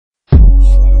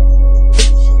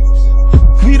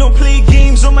don't play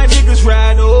games on my niggas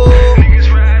ride, oh.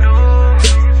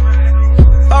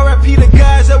 R.I.P. the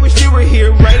guys, I wish they were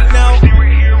here right now.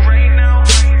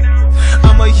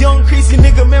 I'm a young crazy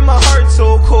nigga, man, my heart's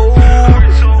so cold.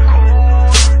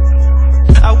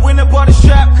 I went and bought a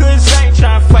strap cause I ain't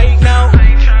tryna fight now.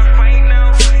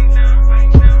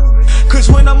 Cause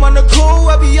when I'm on the go,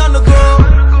 I be on the go.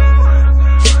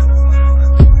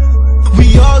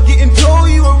 We all getting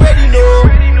told, you already know.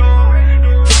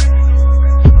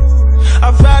 I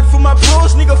ride for my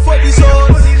bros, nigga, fuck these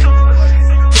hoes.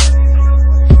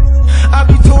 I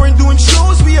be touring, doing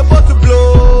shows, we about to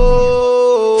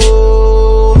blow.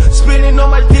 Spending all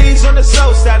my days on the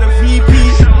Southside of VP.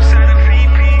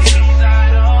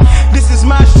 This is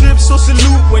my strip, so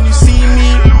salute when you see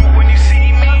me.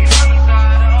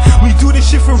 We do this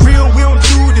shit for real, we don't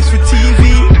do this for TV.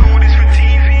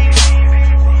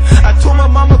 I told my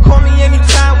mama call me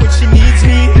anytime when she needs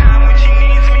me.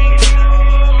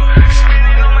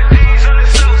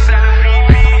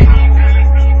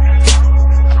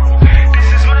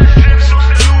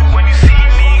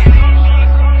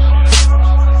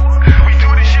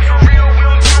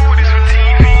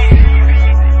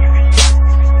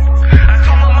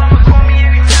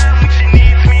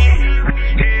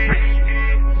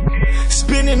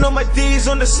 Spending all my days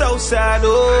on the Southside,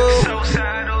 oh.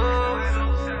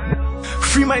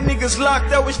 Free my niggas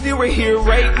locked, I wish they were here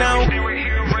right now.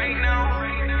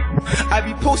 I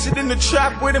be posted in the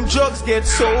trap where them drugs get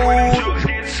sold.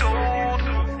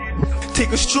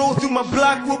 Take a stroll through my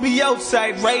block, we'll be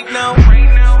outside right now.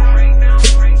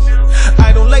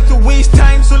 I don't like to waste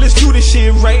time, so let's do this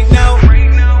shit right now.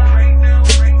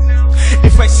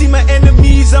 If I see my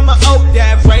enemies, I'ma out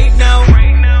that right now.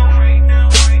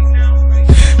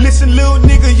 Listen, little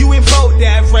nigga, you ain't bout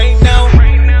that right now.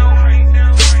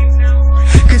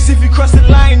 Cause if you cross the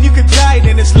line, you could die,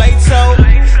 then it's lights out.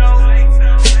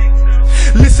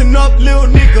 Listen up, little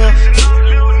nigga.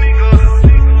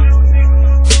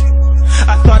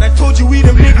 I thought I told you we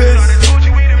them niggas.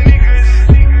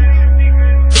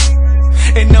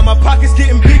 And now my pocket's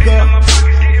getting bigger.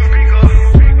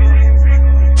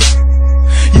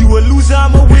 You a loser,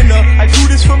 I'm a winner. I do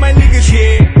this for my niggas,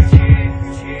 yeah.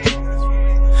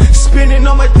 Spending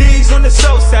all my days on the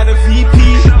Southside of VP.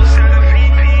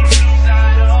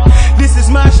 This is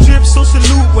my strip, so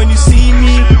salute when you see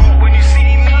me.